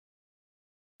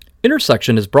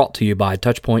Intersection is brought to you by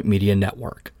Touchpoint Media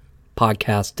Network,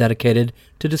 podcast dedicated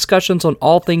to discussions on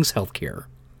all things healthcare.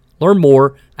 Learn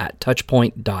more at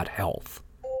touchpoint.health.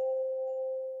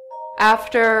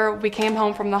 After we came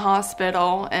home from the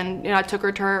hospital and I took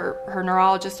her to her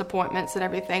neurologist appointments and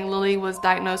everything, Lily was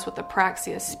diagnosed with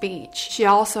apraxia speech. She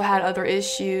also had other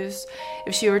issues.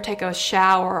 If she were to take a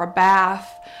shower or a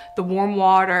bath, the warm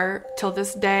water, till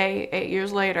this day, 8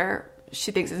 years later,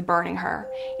 she thinks is burning her.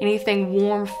 Anything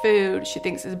warm food, she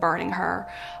thinks is burning her.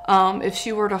 If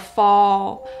she were to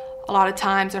fall a lot of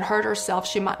times and hurt herself,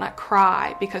 she might not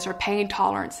cry because her pain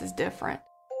tolerance is different.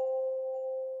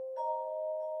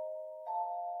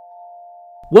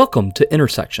 Welcome to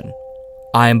Intersection.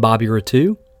 I am Bobby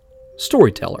Ratu,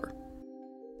 storyteller.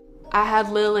 I had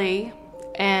Lily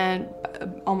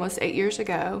almost 8 years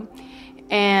ago,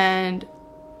 and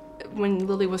when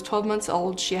Lily was 12 months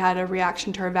old, she had a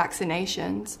reaction to her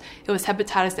vaccinations. It was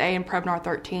hepatitis A and Prevnar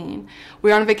 13. We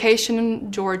were on vacation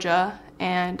in Georgia,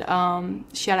 and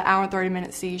she had an hour and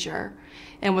 30-minute seizure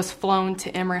and was flown to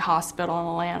Emory Hospital in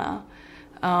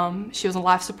Atlanta. She was on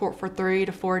life support for 3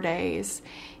 to 4 days,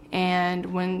 and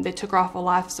when they took her off of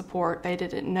life support, they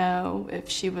didn't know if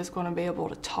she was going to be able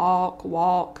to talk,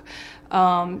 walk.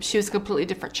 She was a completely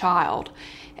different child.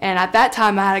 And at that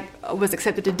time, I was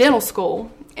accepted to dental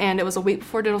school, and it was a week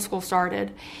before dental school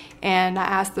started. And I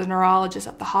asked the neurologist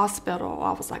at the hospital,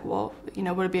 I was like, well,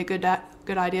 would it be a good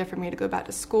idea for me to go back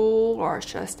to school, or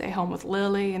should I stay home with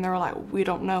Lily? And they were like, we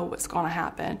don't know what's going to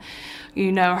happen.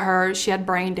 She had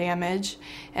brain damage,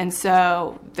 and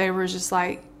so they were just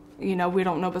like, we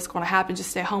don't know what's going to happen, just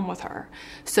stay home with her.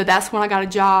 So that's when I got a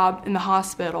job in the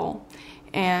hospital,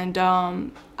 and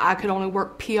I could only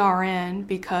work PRN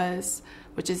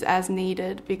which is as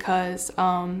needed, because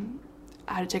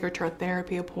I had to take her to her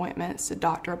therapy appointments, to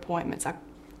doctor appointments. I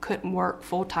couldn't work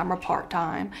full-time or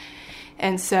part-time.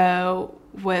 And so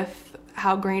with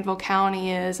how Greenville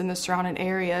County is and the surrounding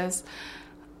areas,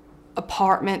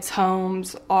 apartments,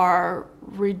 homes are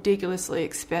ridiculously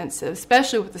expensive,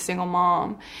 especially with a single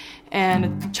mom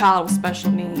and a child with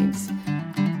special needs.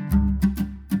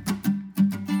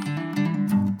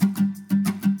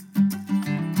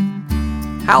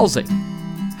 Housing.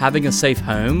 Having a safe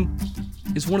home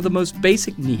is one of the most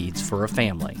basic needs for a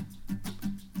family.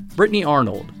 Brittany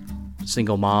Arnold,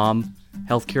 single mom,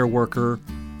 healthcare worker,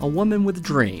 a woman with a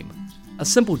dream, a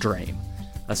simple dream,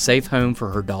 a safe home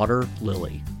for her daughter,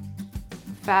 Lily.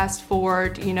 Fast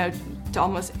forward, to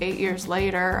almost 8 years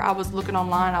later, I was looking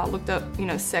online. I looked up,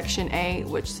 Section 8,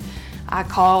 which I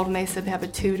called, and they said they have a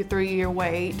 2 to 3 year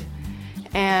wait.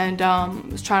 And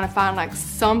was trying to find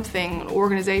something, an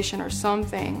organization or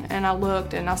something. And I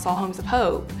looked, and I saw Homes of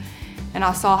Hope. And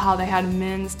I saw how they had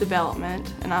men's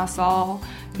development. And I saw,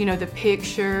 the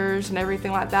pictures and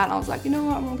everything like that. And I was like, I'm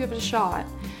going to give it a shot.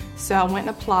 So I went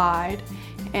and applied.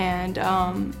 And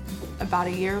about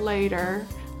a year later,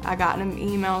 I got an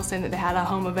email saying that they had a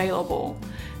home available.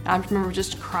 And I remember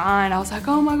just crying. I was like,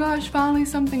 oh my gosh, finally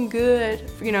something good,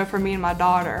 for me and my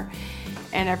daughter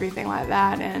and everything like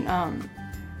that. And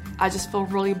I just feel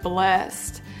really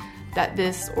blessed that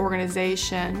this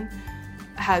organization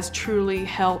has truly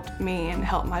helped me and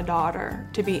helped my daughter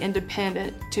to be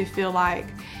independent, to feel like,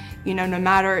 no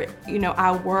matter,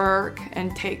 I work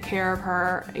and take care of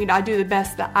her, I do the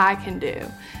best that I can do.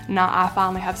 Now I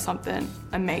finally have something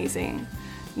amazing,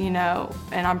 and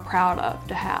I'm proud of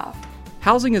to have.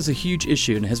 Housing is a huge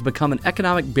issue and has become an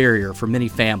economic barrier for many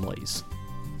families.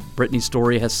 Brittany's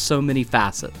story has so many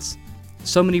facets,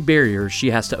 so many barriers she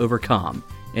has to overcome,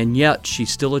 and yet she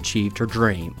still achieved her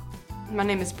dream. My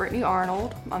name is Brittany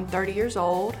Arnold. I'm 30 years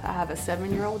old. I have a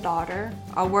 7-year-old daughter.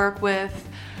 I work with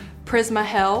Prisma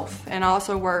Health, and I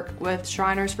also work with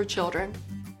Shriners for Children.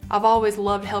 I've always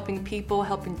loved helping people,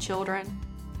 helping children.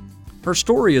 Her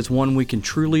story is one we can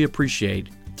truly appreciate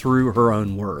through her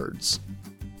own words.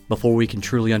 Before we can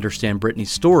truly understand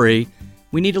Brittany's story,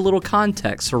 we need a little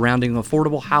context surrounding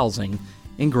affordable housing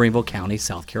in Greenville County,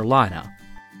 South Carolina.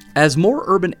 As more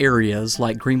urban areas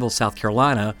like Greenville, South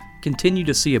Carolina continue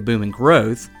to see a boom in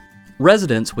growth,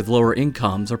 residents with lower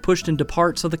incomes are pushed into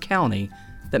parts of the county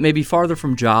that may be farther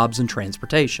from jobs and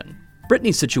transportation.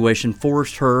 Brittany's situation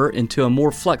forced her into a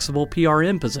more flexible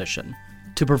PRN position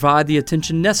to provide the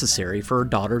attention necessary for her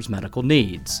daughter's medical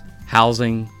needs.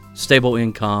 Housing, stable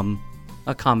income,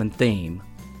 a common theme.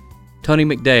 Tony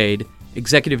McDade,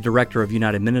 Executive Director of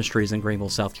United Ministries in Greenville,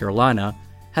 South Carolina,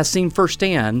 has seen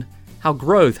firsthand how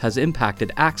growth has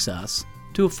impacted access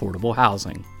to affordable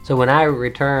housing. So when I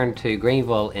returned to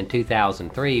Greenville in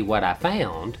 2003, what I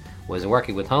found was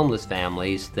working with homeless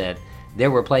families that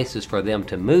there were places for them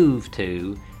to move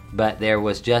to, but there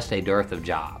was just a dearth of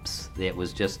jobs. It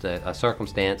was just a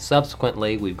circumstance.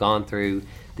 Subsequently, we've gone through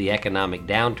the economic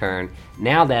downturn.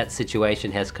 Now that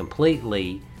situation has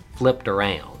completely flipped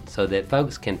around so that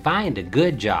folks can find a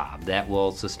good job that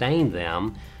will sustain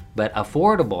them, but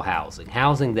affordable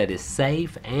housing that is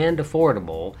safe and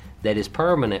affordable, that is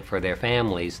permanent for their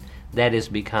families, that has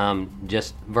become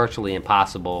just virtually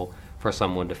impossible for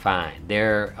someone to find.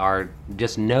 There are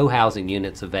just no housing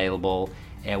units available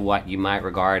at what you might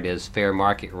regard as fair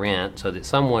market rent, so that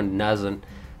someone doesn't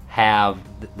have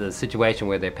the situation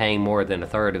where they're paying more than a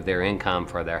third of their income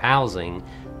for their housing.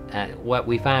 What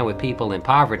we find with people in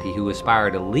poverty who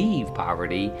aspire to leave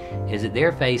poverty is that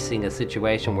they're facing a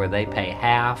situation where they pay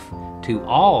half to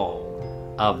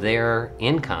all of their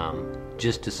income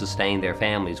just to sustain their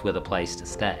families with a place to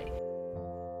stay.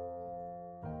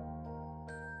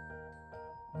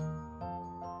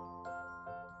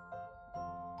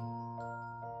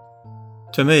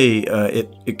 To me,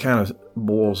 it kind of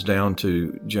boils down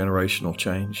to generational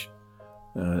change.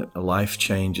 A life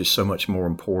change is so much more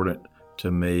important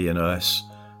to me and us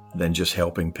than just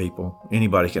helping people.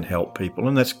 Anybody can help people,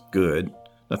 and that's good.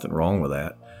 Nothing wrong with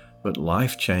that. But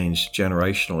life change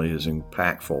generationally is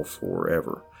impactful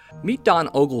forever. Meet Don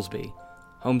Oglesby,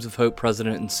 Homes of Hope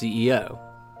president and CEO.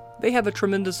 They have a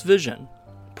tremendous vision,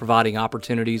 providing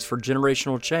opportunities for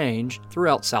generational change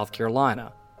throughout South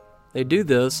Carolina. They do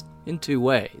this in two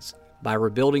ways, by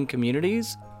rebuilding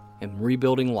communities and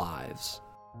rebuilding lives.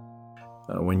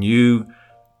 When you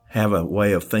have a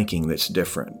way of thinking that's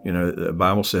different, the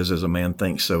Bible says, as a man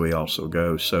thinks, so he also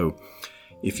goes. So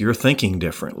if you're thinking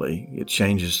differently, it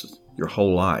changes your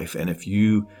whole life. And if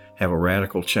you have a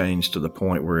radical change to the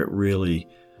point where it really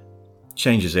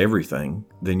changes everything,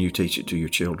 then you teach it to your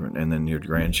children and then your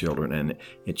grandchildren, and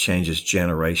it changes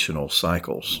generational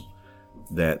cycles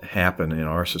that happen in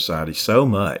our society so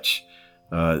much.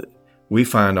 We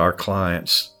find our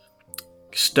clients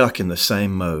stuck in the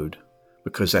same mode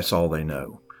because that's all they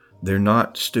know. They're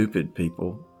not stupid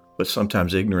people, but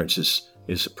sometimes ignorance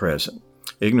is present.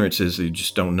 Ignorance is you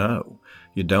just don't know.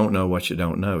 You don't know what you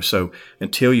don't know. So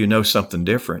until you know something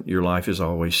different, your life is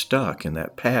always stuck in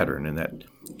that pattern, in that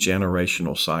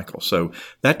generational cycle. So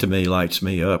that to me lights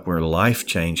me up. Where life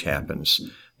change happens,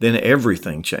 then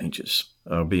everything changes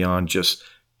beyond just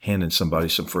handing somebody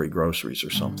some free groceries or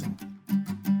something.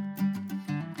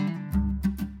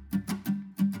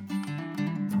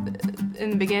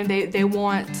 In the beginning, they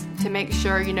want to make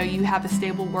sure, you have a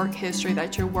stable work history,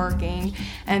 that you're working,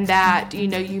 and that, you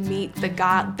meet their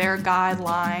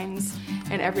guidelines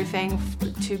and everything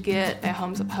to get a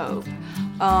Homes of Hope.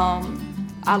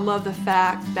 I love the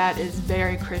fact that it's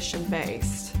very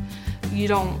Christian-based. You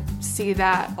don't see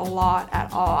that a lot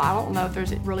at all. I don't know if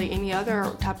there's really any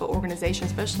other type of organization,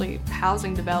 especially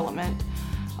housing development,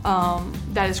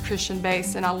 that is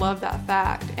Christian-based, and I love that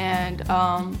fact. And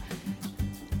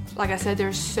like I said,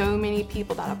 there's so many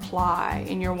people that apply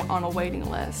and you're on a waiting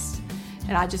list.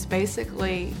 And I just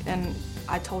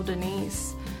I told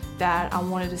Denise that I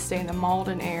wanted to stay in the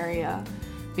Malden area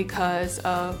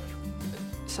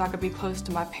so I could be close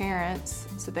to my parents,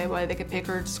 so that way they could pick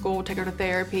her to school, take her to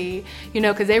therapy,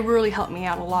 because they really helped me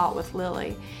out a lot with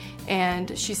Lily.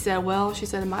 And she said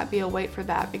it might be a wait for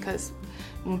that, because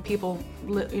when people,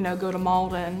 go to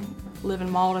Malden, live in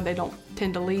Malden, they don't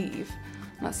tend to leave.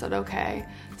 And I said, okay.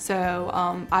 So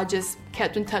I just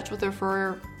kept in touch with her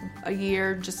for a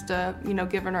year, just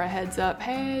giving her a heads up.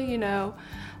 Hey,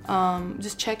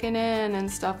 just checking in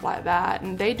and stuff like that.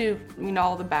 And they do,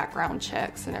 all the background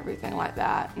checks and everything like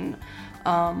that. And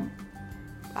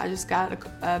I just got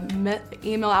an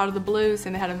email out of the blue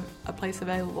saying they had a place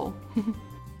available.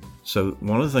 So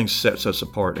one of the things that sets us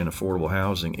apart in affordable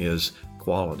housing is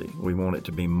quality. We want it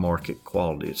to be market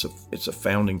quality. It's a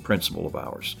founding principle of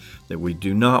ours that we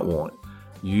do not want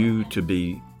you to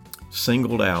be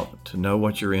singled out to know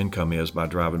what your income is by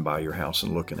driving by your house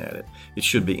and looking at it. It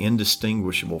should be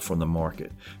indistinguishable from the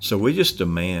market. So we just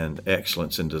demand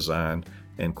excellence in design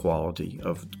and quality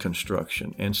of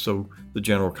construction. And so the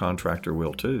general contractor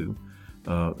will too.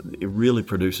 It really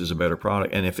produces a better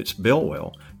product. And if it's built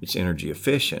well, it's energy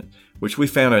efficient, which we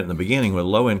found out in the beginning with a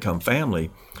low-income family.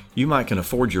 You might can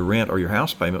afford your rent or your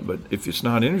house payment, but if it's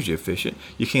not energy efficient,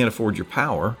 you can't afford your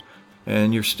power.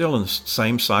 And you're still in the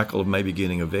same cycle of maybe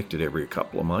getting evicted every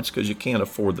couple of months because you can't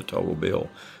afford the total bill.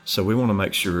 So we want to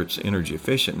make sure it's energy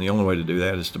efficient, and the only way to do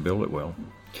that is to build it well.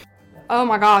 Oh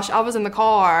my gosh, I was in the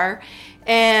car,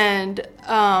 and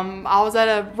I was at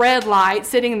a red light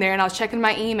sitting there, and I was checking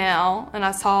my email, and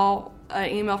I saw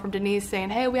an email from Denise saying,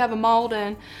 hey, we have a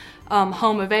Malden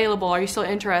home available. Are you still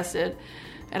interested?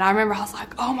 And I remember I was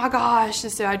like, oh my gosh.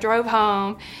 And so I drove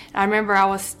home, and I remember I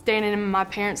was standing in my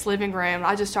parents' living room, and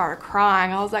I just started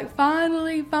crying. I was like,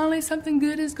 finally something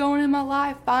good is going in my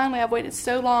life. Finally, I've waited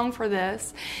so long for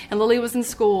this. And Lily was in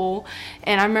school,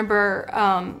 and I remember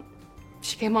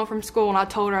she came home from school, and I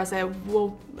told her, I said,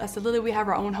 Lily, we have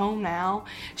our own home now.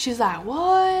 She was like,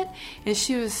 what? And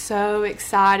she was so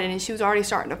excited, and she was already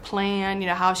starting to plan,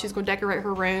 how she was going to decorate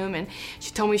her room. And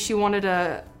she told me she wanted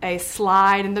a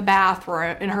slide in the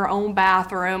bathroom, in her own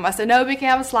bathroom. I said, no, we can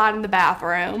have a slide in the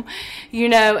bathroom,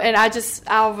 and it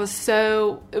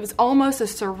was almost a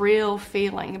surreal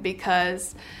feeling,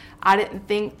 because I didn't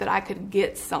think that I could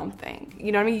get something.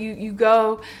 You know what I mean? You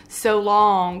go so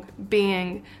long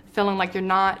feeling like you're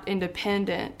not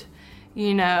independent,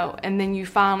 and then you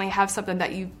finally have something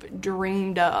that you've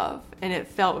dreamed of, and it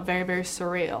felt very, very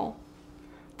surreal.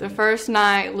 The first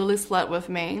night, Lily slept with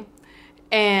me,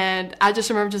 and I just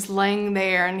remember just laying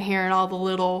there and hearing all the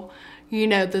little,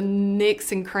 the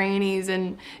nicks and crannies,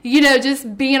 and,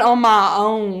 just being on my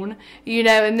own,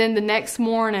 and then the next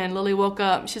morning, Lily woke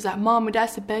up, and she's like, Mama,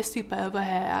 that's the best sleep I ever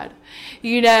had,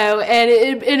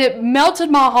 and it melted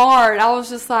my heart. I was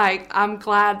just like, I'm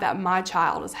glad that my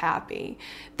child is happy,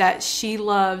 that she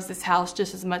loves this house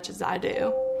just as much as I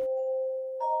do.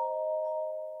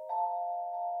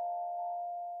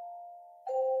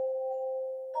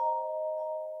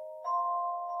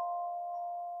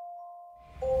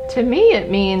 To me, it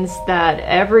means that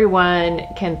everyone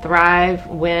can thrive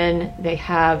when they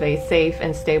have a safe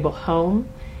and stable home.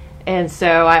 And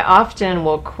so I often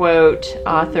will quote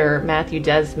author Matthew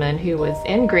Desmond, who was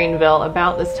in Greenville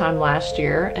about this time last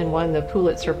year and won the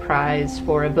Pulitzer Prize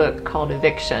for a book called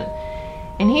Eviction.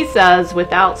 And he says,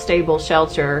 without stable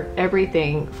shelter,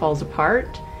 everything falls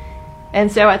apart. And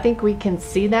so I think we can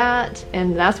see that,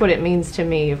 and that's what it means to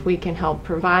me. If we can help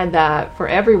provide that for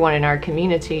everyone in our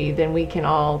community, then we can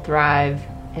all thrive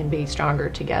and be stronger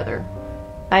together.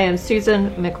 I am Susan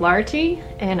McLarty,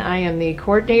 and I am the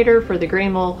coordinator for the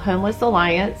Greenville Homeless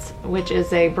Alliance, which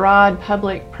is a broad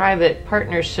public-private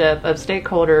partnership of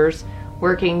stakeholders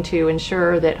working to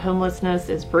ensure that homelessness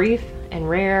is brief and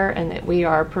rare, and that we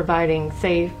are providing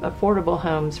safe, affordable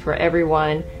homes for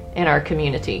everyone in our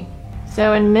community.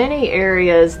 So in many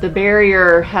areas, the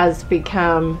barrier has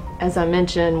become, as I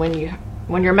mentioned, when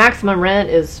your maximum rent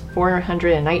is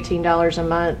 $419 a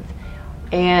month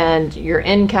and your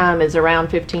income is around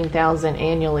 $15,000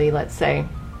 annually, let's say,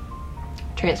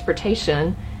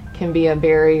 transportation can be a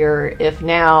barrier if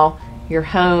now your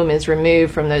home is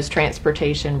removed from those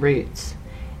transportation routes.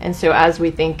 And so as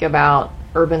we think about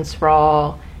urban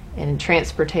sprawl and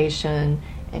transportation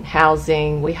and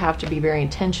housing, we have to be very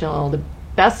intentional. The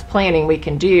best planning we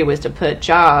can do is to put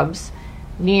jobs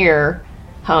near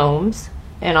homes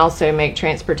and also make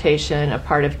transportation a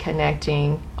part of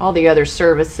connecting all the other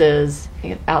services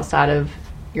outside of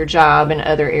your job and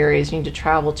other areas you need to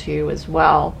travel to as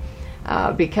well.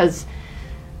 Because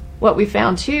what we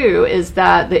found too is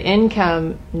that the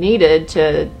income needed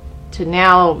to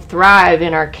now thrive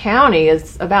in our county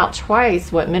is about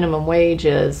twice what minimum wage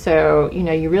is. So,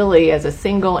 you really, as a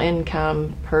single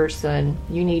income person,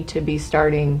 you need to be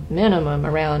starting minimum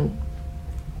around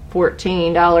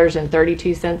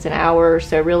 $14.32 an hour.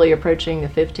 So really approaching the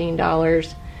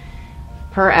 $15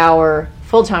 per hour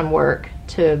full-time work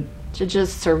to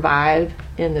just survive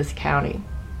in this county.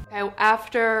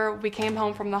 After we came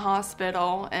home from the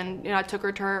hospital, and I took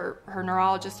her to her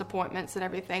neurologist appointments and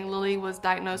everything, Lily was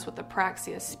diagnosed with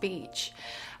apraxia speech.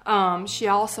 She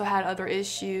also had other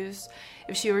issues.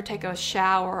 If she were to take a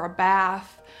shower or a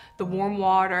bath, the warm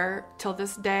water, till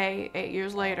this day, 8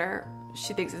 years later,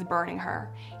 she thinks is burning her.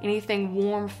 Anything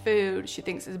warm food, she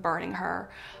thinks is burning her.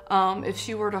 If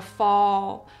she were to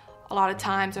fall a lot of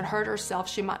times and hurt herself,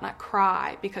 she might not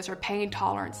cry because her pain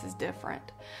tolerance is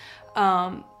different.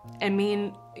 And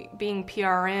being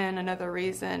PRN, another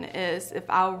reason is if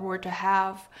I were to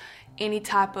have any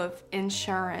type of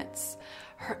insurance,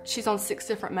 she's on 6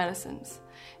 different medicines.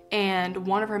 And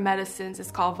one of her medicines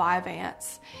is called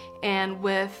Vyvanse. And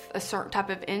with a certain type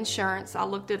of insurance, I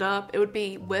looked it up,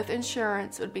 with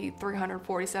insurance, it would be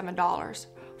 $347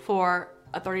 for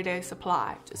a 30-day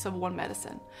supply just of one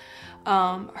medicine.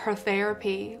 Her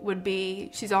therapy would be,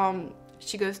 she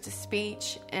goes to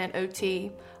speech and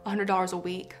OT, $100 a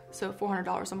week, so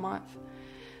 $400 a month.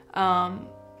 And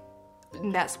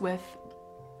that's with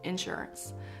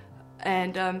insurance.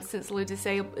 And since Lou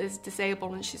is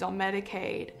disabled and she's on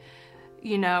Medicaid,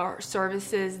 our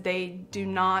services, they do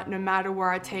not, no matter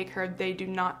where I take her, they do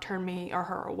not turn me or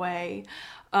her away.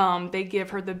 They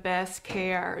give her the best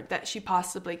care that she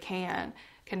possibly can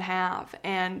can have.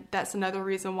 And that's another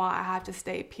reason why I have to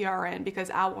stay PRN, because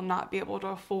I will not be able to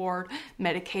afford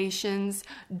medications,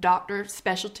 doctor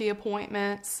specialty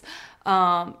appointments,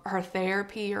 her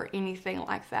therapy, or anything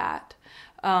like that.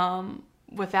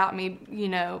 Without me,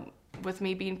 with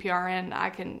me being PRN, I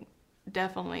can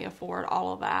definitely afford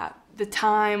all of that. The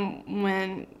time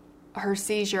when her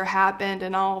seizure happened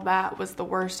and all of that was the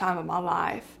worst time of my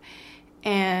life.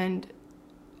 And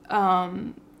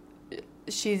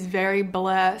she's very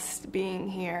blessed being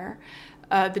here.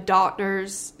 The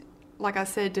doctors, like I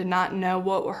said, did not know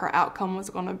what her outcome was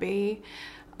going to be.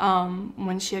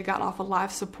 When she had gotten off of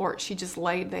life support, she just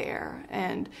laid there.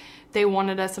 And they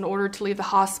wanted us, in order to leave the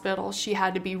hospital, she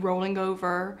had to be rolling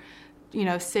over,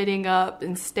 sitting up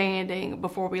and standing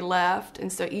before we left.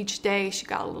 And so each day she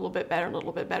got a little bit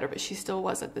better, but she still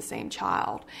wasn't the same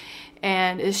child.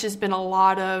 And it's just been a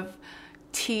lot of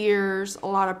tears, a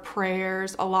lot of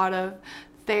prayers, a lot of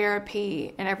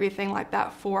therapy and everything like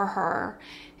that for her.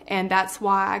 And that's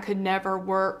why I could never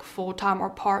work full-time or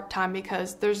part-time,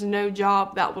 because there's no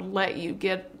job that would let you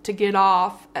get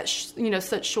off at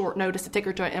such short notice to take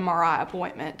her to an MRI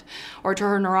appointment or to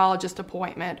her neurologist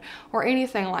appointment or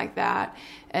anything like that.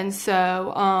 And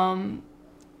so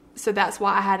so that's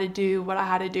why I had to do what I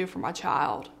had to do for my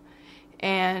child.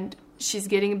 And she's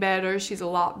getting better. She's a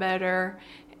lot better.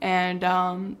 And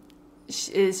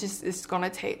it's going to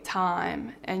take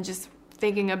time. And just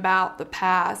thinking about the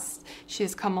past, she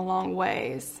has come a long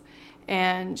ways.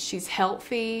 And she's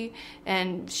healthy,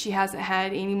 and she hasn't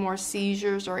had any more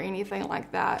seizures or anything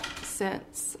like that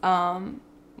since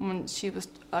when she was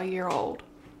a year old.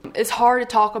 It's hard to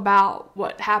talk about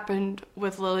what happened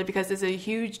with Lily because it's a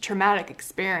huge traumatic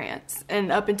experience.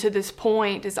 And up until this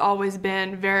point, it's always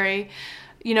been very,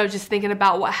 just thinking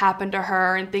about what happened to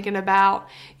her and thinking about,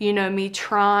 me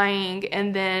trying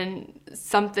and then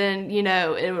something,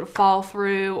 it would fall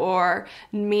through, or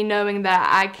me knowing that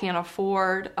I can't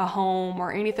afford a home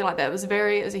or anything like that. It was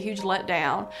a huge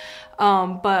letdown.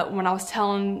 But when I was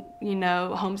telling,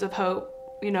 Homes of Hope,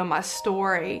 my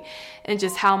story, and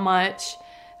just how much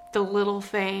the little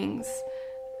things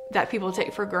that people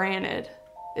take for granted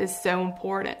is so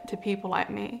important to people like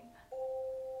me.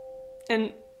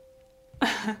 And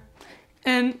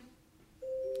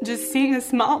just seeing a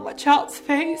smile on my child's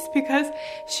face because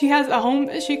she has a home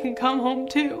that she can come home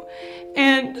to,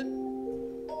 and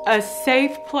a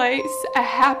safe place, a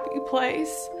happy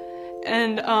place,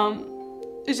 and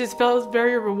it just feels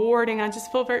very rewarding. I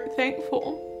just feel very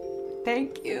thankful.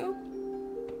 Thank you.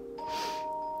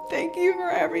 Thank you for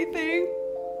everything.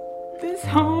 This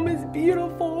home is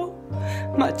beautiful.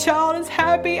 My child is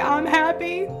happy. I'm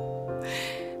happy.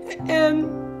 And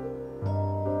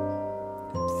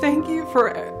thank you for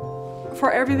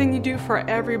everything you do for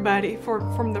everybody,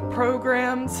 from the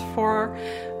programs,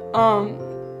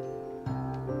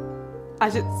 I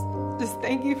just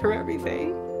thank you for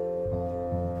everything.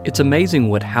 It's amazing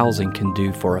what housing can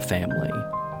do for a family.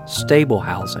 Stable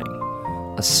housing,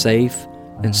 a safe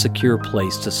and secure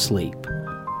place to sleep.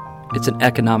 It's an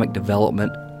economic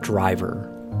development driver.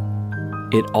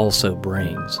 It also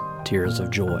brings tears of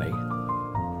joy.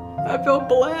 I feel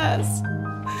blessed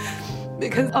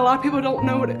because a lot of people don't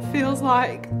know what it feels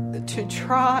like to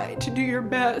try to do your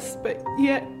best, but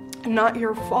yet not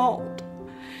your fault.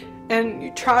 And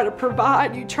you try to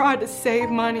provide, you try to save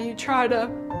money, you try to,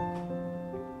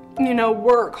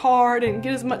 work hard and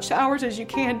get as much hours as you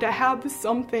can to have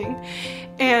something.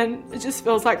 And it just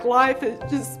feels like life is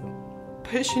just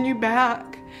pushing you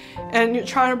back. And you're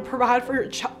trying to provide for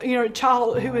your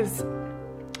child who is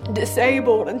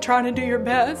disabled and trying to do your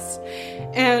best.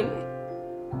 And,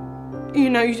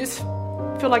 you just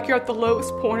feel like you're at the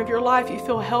lowest point of your life. You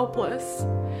feel helpless.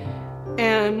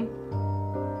 And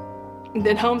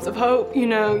then Homes of Hope,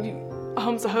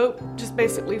 Homes of Hope just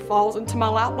basically falls into my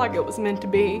lap like it was meant to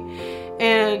be.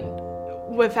 And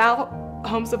without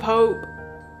Homes of Hope,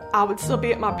 I would still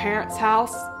be at my parents'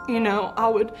 house. I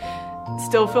would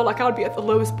still feel like I would be at the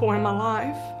lowest point in my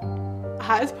life. The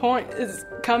highest point is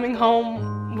coming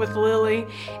home with Lily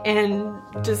and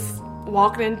just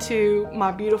walking into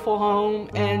my beautiful home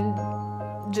and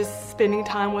just spending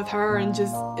time with her, and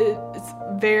just it's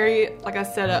very, like I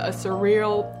said, a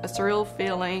surreal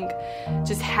feeling,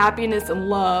 just happiness and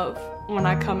love when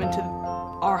I come into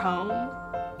our home.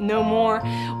 No more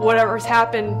whatever's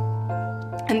happened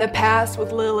in the past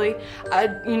with Lily,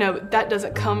 that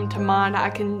doesn't come to mind. I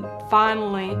can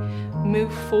finally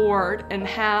move forward and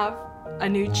have a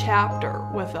new chapter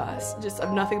with us, just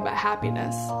of nothing but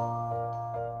happiness.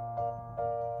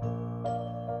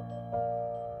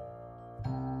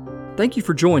 Thank you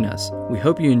for joining us. We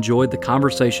hope you enjoyed the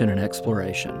conversation and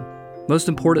exploration. Most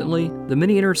importantly, the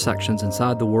many intersections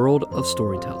inside the world of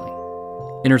storytelling.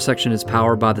 Intersection is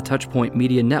powered by the Touchpoint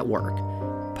Media Network,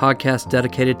 podcast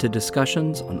dedicated to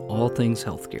discussions on all things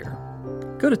healthcare.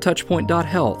 Go to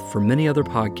touchpoint.health for many other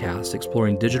podcasts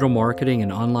exploring digital marketing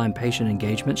and online patient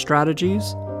engagement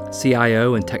strategies,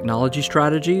 CIO and technology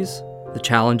strategies, the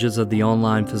challenges of the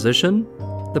online physician,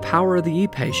 the power of the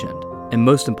e-patient, and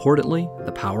most importantly,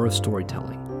 the power of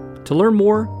storytelling. To learn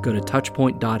more, go to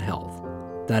touchpoint.health.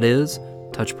 That is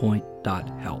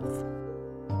touchpoint.health.